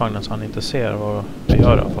stridsvagnen så han inte ser vad vi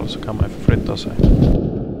gör i alla fall, så kan man ju förflytta sig.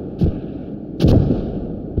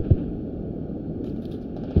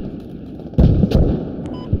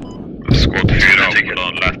 Skott 4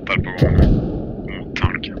 ambulan lättar på gång mot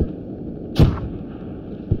tanken.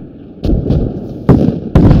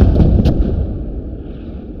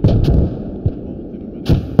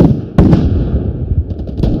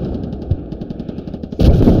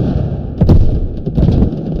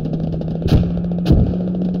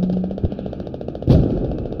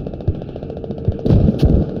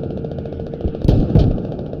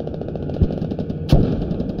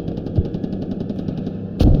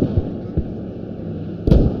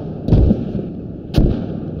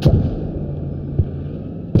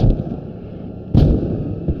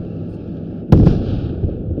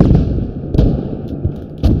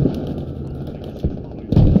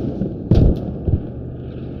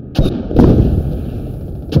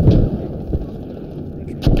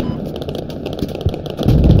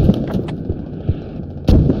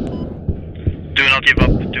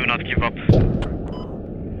 Do not give up.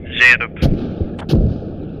 Ge upp.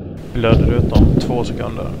 Blöder ut om 2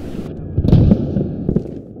 sekunder.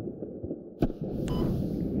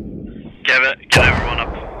 Get everyone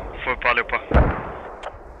up. Få upp allihopa.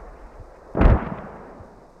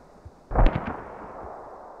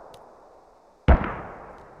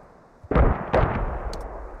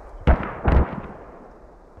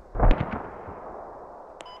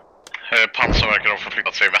 Pansar verkar ha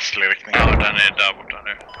förflyttat sig i västlig riktning. Ja, den är där borta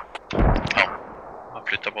nu. Ja, han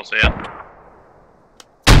flyttar på sig igen.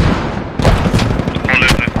 Håll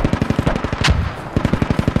ute.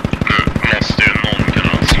 Nu måste ju någon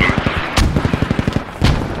kunna slå ut den.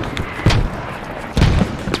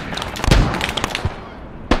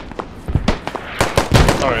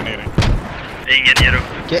 Sorry, Neri. Ingen ger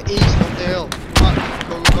upp. Get east of the hill. Come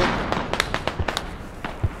on, go.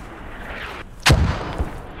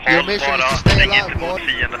 Your mission is to stay alive, boy.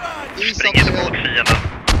 East of the hill.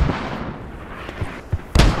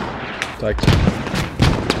 Tack.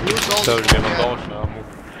 Sörjer bandagen.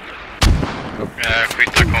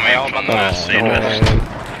 Skyttar kommer in från sydväst.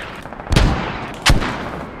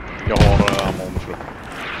 Jag har ammon för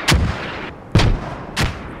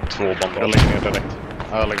 2 bandager. Jag lägger ner direkt.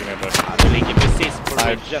 Jag lägger ner direkt. Det ligger precis på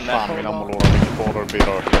ridgen. Nej, fan min ammolåda ligger på och blir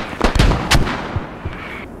rört.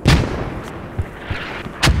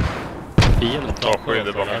 Ta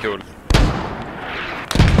skyddet bakom kull.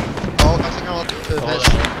 Ja, alltså kan vara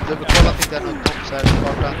häst. Du kolla att det inte är någon tops här i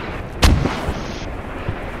kartan.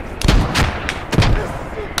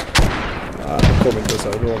 Nej, det kommer inte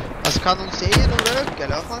så här bra. Alltså kan de se någon rök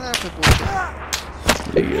eller vad fan är det för boken?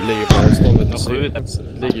 Ligger på avståndet och ser.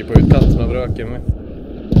 Ligger på utkanten av röken med.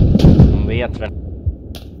 De vet väl.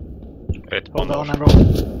 Ett bandage.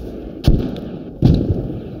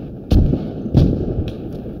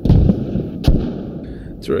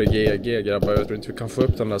 Tror det är GG grabbar, jag tror inte vi kan få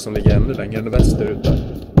upp den där som ligger ännu längre västerut där.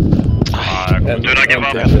 Du raggar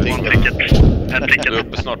varmt. En ticket. Du är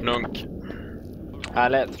uppe snart, nunk.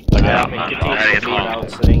 Härligt. Ja, mycket tid på bil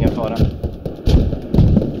out så det är ingen fara.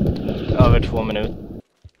 Över 2 minuter.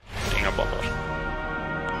 Inga bandage.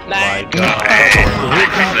 Nej!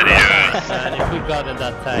 Seriöst? We got in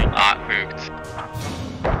that tank. Ah, sjukt.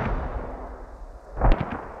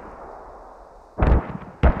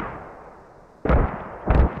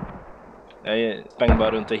 Jag sprang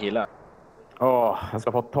bara runt och hila. Jag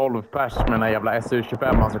ska få 12 pers med den här jävla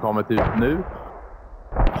SU25 som kommer typ nu.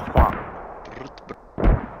 Fan.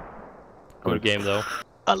 Good game though.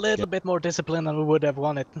 A little bit more discipline than we would have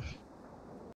wanted.